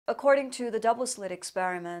According to the double slit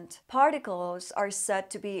experiment, particles are said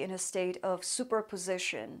to be in a state of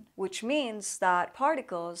superposition, which means that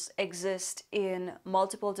particles exist in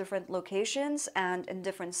multiple different locations and in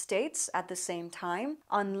different states at the same time,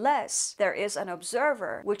 unless there is an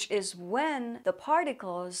observer, which is when the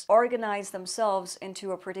particles organize themselves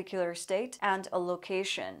into a particular state and a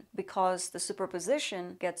location, because the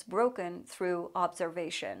superposition gets broken through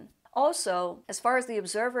observation. Also, as far as the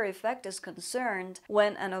observer effect is concerned,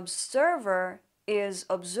 when an observer is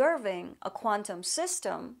observing a quantum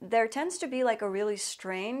system, there tends to be like a really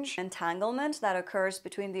strange entanglement that occurs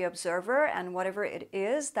between the observer and whatever it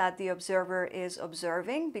is that the observer is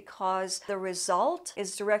observing, because the result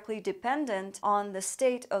is directly dependent on the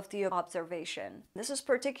state of the observation. This is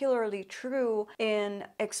particularly true in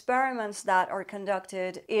experiments that are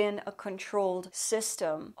conducted in a controlled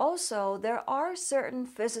system. Also, there are certain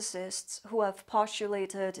physicists who have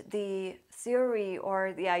postulated the theory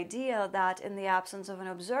or the idea that in the absence of an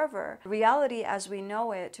observer, reality as we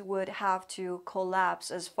know it would have to collapse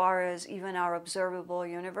as far as even our observable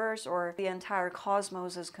universe or the entire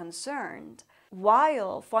cosmos is concerned.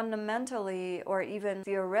 While fundamentally or even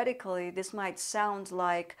theoretically this might sound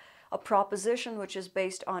like a proposition which is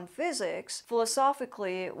based on physics,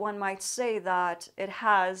 philosophically one might say that it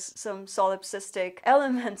has some solipsistic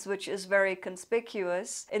elements, which is very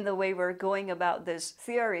conspicuous in the way we're going about this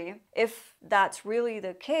theory. If that's really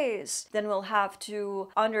the case, then we'll have to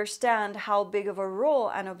understand how big of a role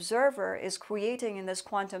an observer is creating in this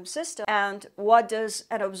quantum system, and what does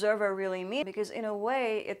an observer really mean, because in a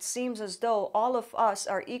way it seems as though all of us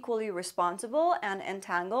are equally responsible and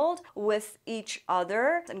entangled with each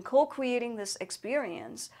other and co-creating this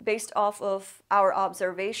experience based off of our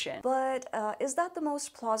observation. But is that the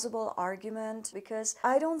most plausible argument? Because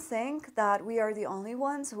I don't think that we are the only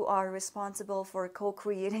ones who are responsible for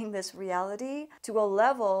co-creating this reality to a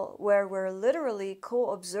level where we're literally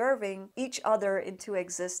co-observing each other into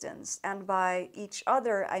existence. And by each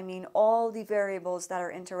other, I mean all the variables that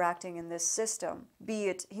are interacting in this system, be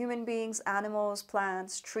it human beings, animals,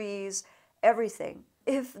 plants, trees, everything.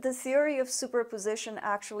 If the theory of superposition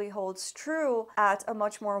actually holds true at a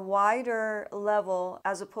much more wider level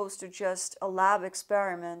as opposed to just a lab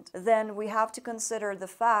experiment, then we have to consider the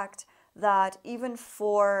fact that even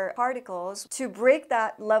for particles to break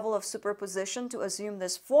that level of superposition to assume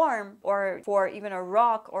this form, or for even a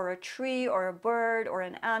rock or a tree or a bird or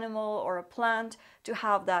an animal or a plant to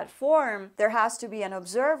have that form, there has to be an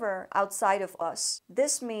observer outside of us.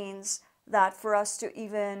 This means that for us to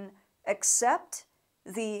even accept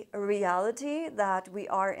the reality that we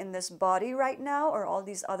are in this body right now, or all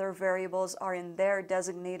these other variables are in their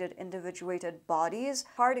designated individuated bodies,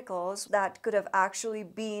 particles that could have actually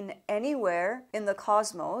been anywhere in the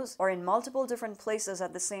cosmos or in multiple different places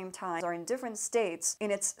at the same time or in different states in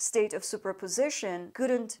its state of superposition,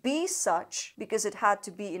 couldn't be such because it had to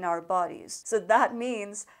be in our bodies. So that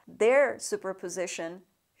means their superposition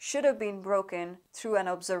should have been broken through an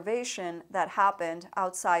observation that happened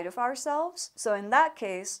outside of ourselves. So in that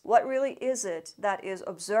case, what really is it that is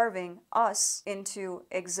observing us into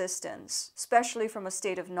existence, especially from a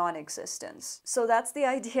state of non-existence? So that's the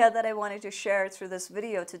idea that I wanted to share through this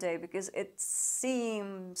video today, because it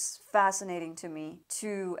seems fascinating to me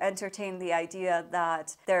to entertain the idea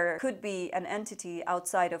that there could be an entity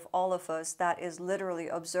outside of all of us that is literally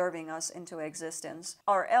observing us into existence,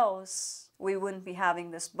 or else we wouldn't be having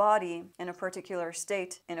this body in a particular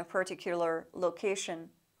state, in a particular location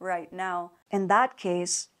right now. In that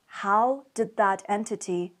case, how did that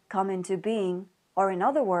entity come into being? Or in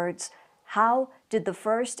other words, how did the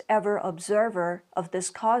first ever observer of this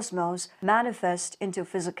cosmos manifest into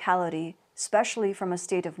physicality, especially from a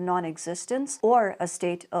state of non-existence or a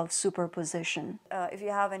state of superposition? If you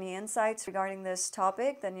have any insights regarding this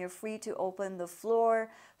topic, then you're free to open the floor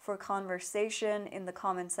for conversation in the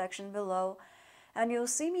comment section below, and you'll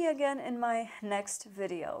see me again in my next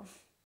video.